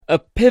A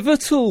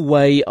pivotal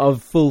way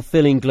of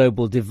fulfilling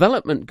global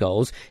development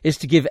goals is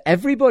to give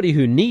everybody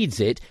who needs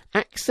it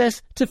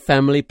access to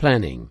family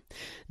planning.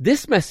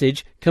 This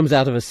message comes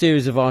out of a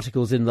series of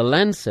articles in The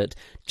Lancet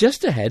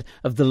just ahead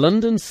of the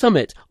London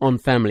Summit on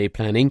Family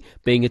Planning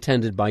being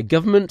attended by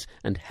government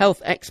and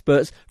health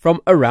experts from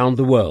around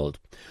the world.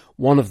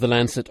 One of The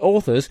Lancet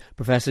authors,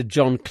 Professor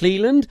John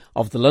Cleland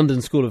of the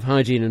London School of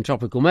Hygiene and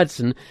Tropical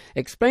Medicine,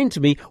 explained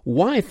to me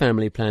why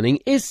family planning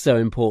is so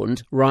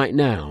important right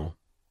now.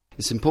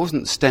 It's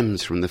important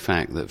stems from the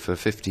fact that for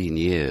 15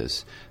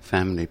 years,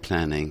 family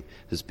planning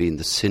has been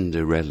the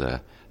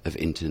Cinderella of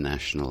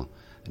international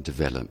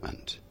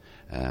development.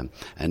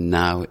 And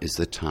now is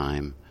the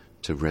time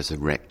to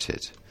resurrect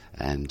it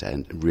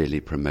and really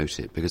promote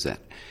it, because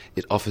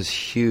it offers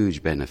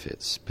huge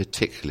benefits,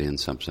 particularly in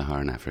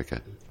sub-Saharan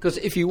Africa. Because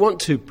if you want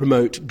to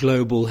promote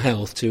global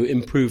health to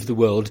improve the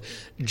world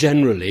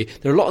generally,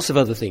 there are lots of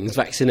other things.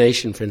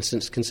 Vaccination, for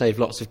instance, can save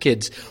lots of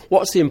kids.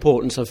 What's the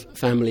importance of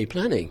family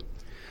planning?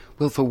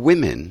 Well, for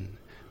women,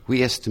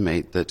 we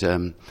estimate that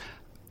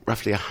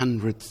roughly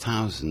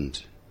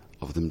 100,000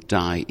 of them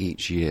die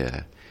each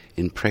year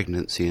in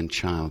pregnancy and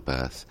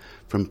childbirth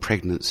from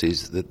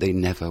pregnancies that they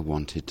never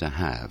wanted to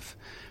have.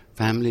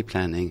 Family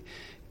planning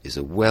is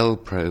a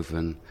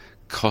well-proven,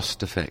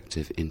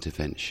 cost-effective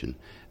intervention,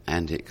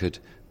 and it could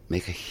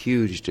make a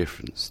huge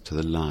difference to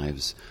the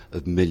lives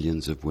of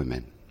millions of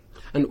women.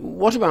 And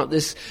what about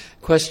this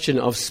question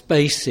of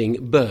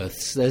spacing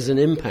births? There's an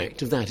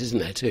impact of that, isn't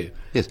there, too?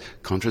 Yes,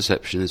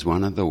 contraception is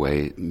one of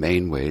the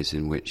main ways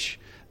in which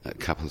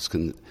couples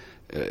can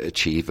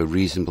achieve a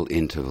reasonable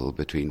interval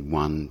between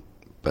one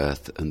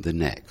birth and the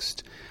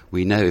next.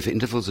 We know if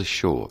intervals are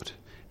short,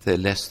 if they're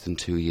less than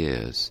 2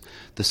 years,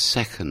 the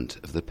second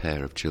of the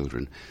pair of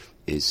children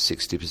is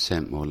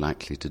 60% more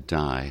likely to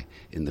die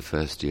in the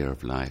first year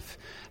of life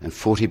and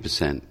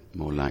 40%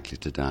 more likely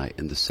to die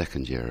in the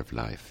second year of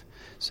life.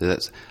 So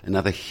that's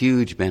another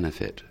huge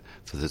benefit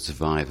for the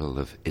survival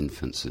of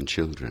infants and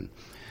children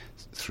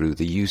through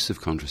the use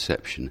of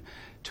contraception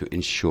to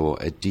ensure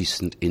a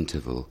decent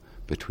interval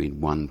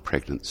between one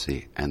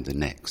pregnancy and the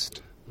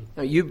next.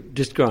 Now, you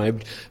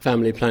described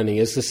family planning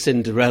as the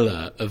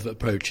Cinderella of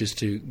approaches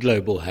to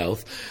global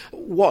health.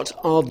 What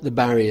are the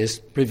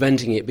barriers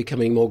preventing it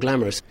becoming more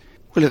glamorous?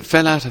 Well, it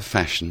fell out of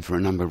fashion for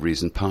a number of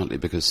reasons, partly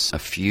because a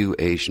few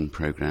Asian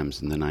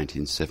programs in the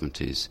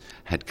 1970s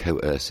had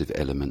coercive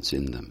elements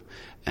in them,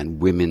 and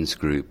women's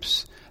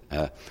groups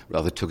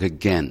rather took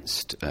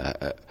against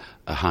a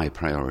high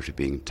priority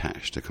being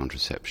attached to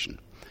contraception.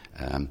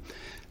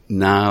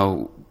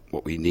 Now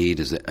what we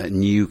need is a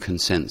new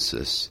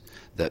consensus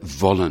that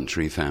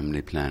voluntary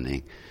family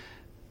planning,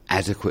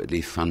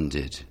 adequately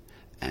funded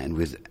and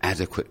with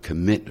adequate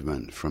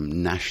commitment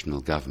from national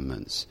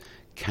governments,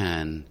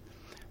 can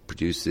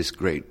produce this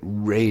great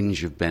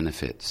range of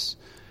benefits,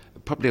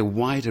 probably a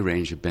wider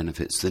range of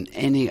benefits than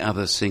any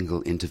other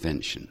single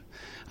intervention.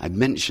 I've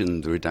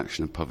mentioned the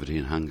reduction of poverty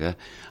and hunger.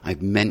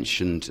 I've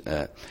mentioned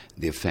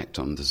the effect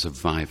on the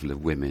survival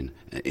of women,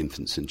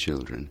 infants and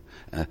children.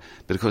 But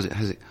of course it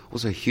has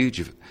also a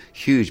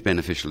huge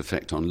beneficial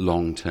effect on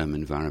long-term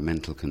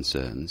environmental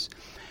concerns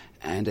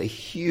and a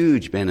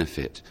huge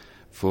benefit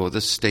for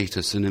the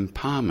status and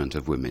empowerment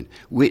of women,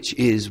 which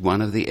is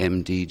one of the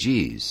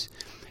MDGs.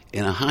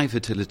 In a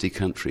high-fertility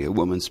country, a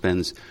woman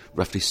spends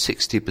roughly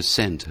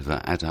 60% of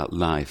her adult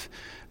life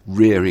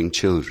rearing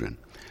children.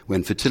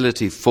 When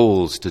fertility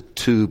falls to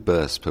 2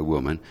 births per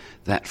woman,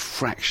 that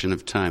fraction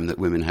of time that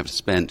women have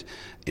spent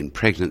in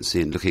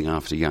pregnancy and looking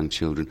after young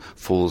children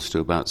falls to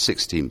about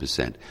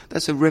 16%.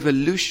 That's a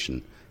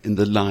revolution in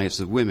the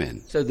lives of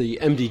women. So the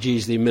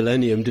MDGs, the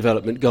Millennium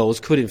Development Goals,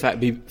 could in fact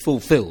be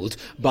fulfilled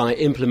by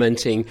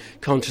implementing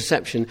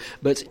contraception.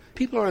 But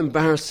people are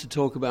embarrassed to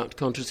talk about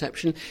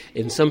contraception.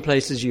 In some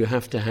places you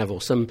have to have, or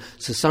some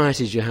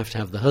societies you have to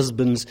have the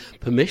husband's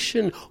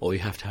permission, or you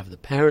have to have the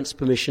parents'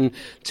 permission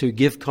to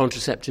give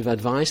contraceptive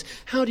advice.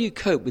 How do you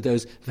cope with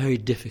those very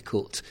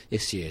difficult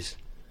issues?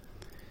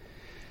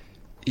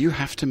 You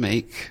have to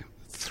make,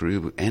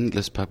 through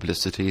endless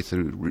publicity,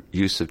 through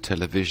use of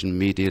television,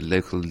 media,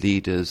 local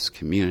leaders,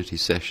 community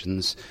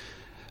sessions,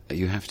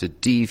 you have to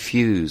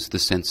defuse the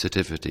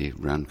sensitivity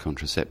around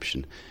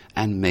contraception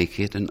and make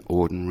it an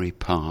ordinary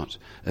part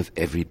of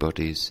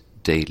everybody's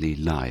daily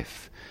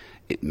life.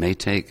 It may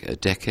take a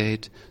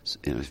decade.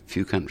 In a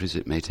few countries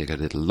it may take a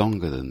little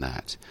longer than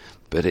that.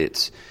 But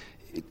it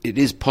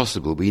is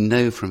possible. We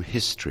know from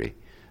history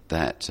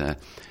that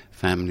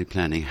family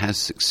planning has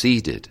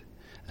succeeded,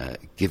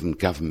 given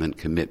government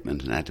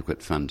commitment and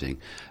adequate funding,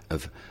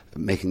 of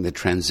making the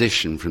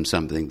transition from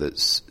something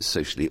that's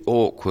socially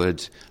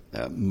awkward,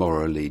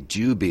 morally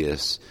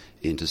dubious,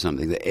 into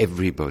something that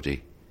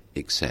everybody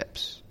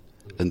accepts.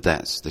 And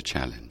that's the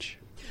challenge.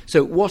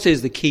 So what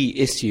is the key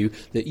issue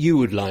that you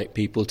would like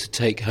people to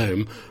take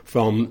home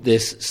from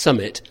this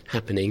summit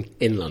happening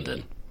in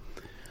London?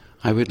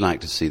 I would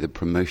like to see the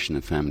promotion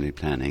of family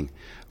planning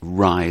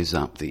rise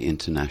up the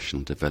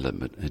international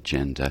development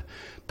agenda,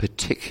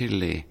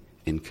 particularly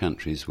in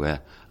countries where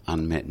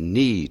unmet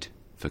need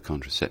for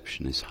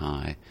contraception is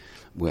high,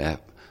 where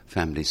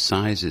family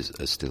sizes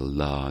are still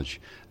large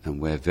and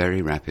where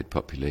very rapid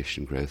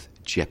population growth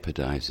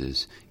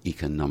jeopardizes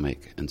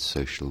economic and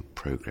social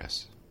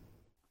progress.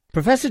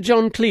 Professor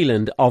John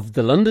Cleland of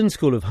the London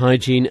School of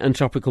Hygiene and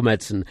Tropical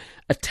Medicine,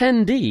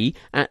 attendee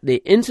at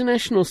the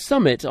International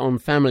Summit on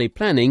Family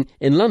Planning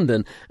in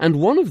London and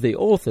one of the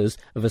authors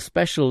of a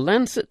special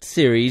Lancet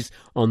series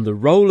on the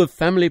role of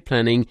family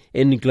planning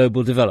in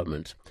global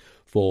development.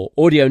 For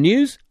Audio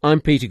News,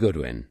 I'm Peter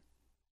Goodwin.